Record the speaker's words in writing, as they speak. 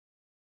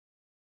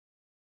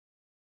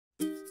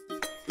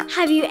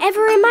Have you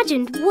ever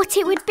imagined what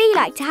it would be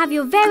like to have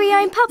your very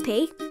own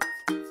puppy?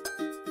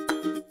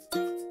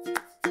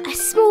 A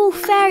small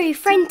furry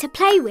friend to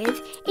play with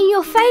in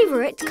your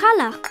favourite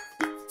colour.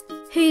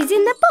 Who's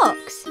in the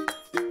box?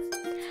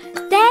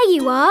 There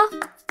you are.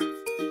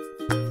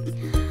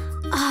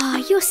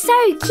 Ah, you're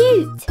so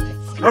cute.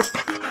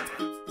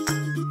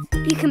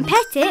 You can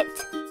pet it.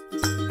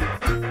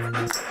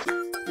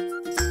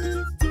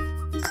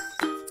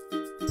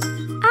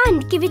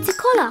 And give it a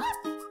collar.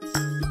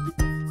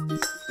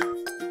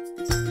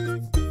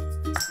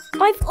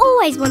 I've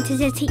always wanted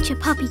to teach a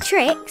puppy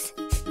tricks.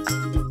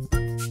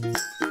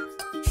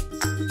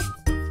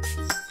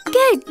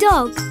 Good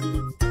dog.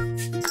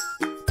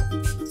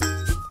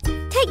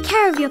 Take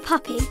care of your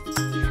puppy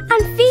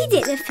and feed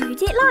it the food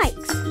it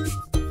likes.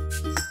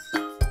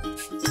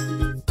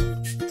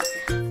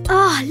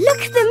 Ah,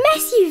 look at the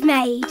mess you've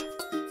made.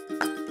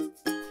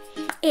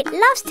 It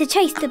loves to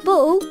chase the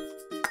ball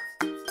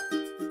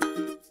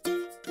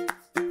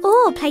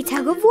or play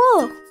tug of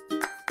war.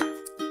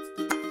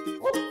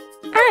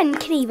 And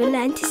can even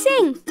learn to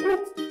sing.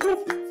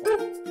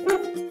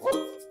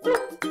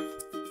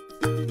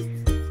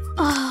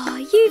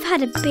 Oh, you've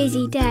had a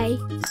busy day.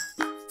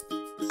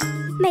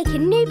 Make a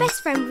new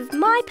best friend with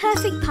My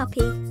Perfect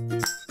Puppy.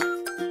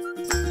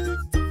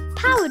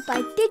 Powered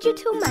by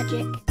digital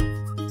magic.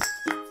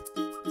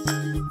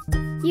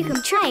 You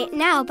can try it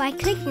now by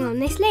clicking on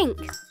this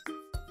link.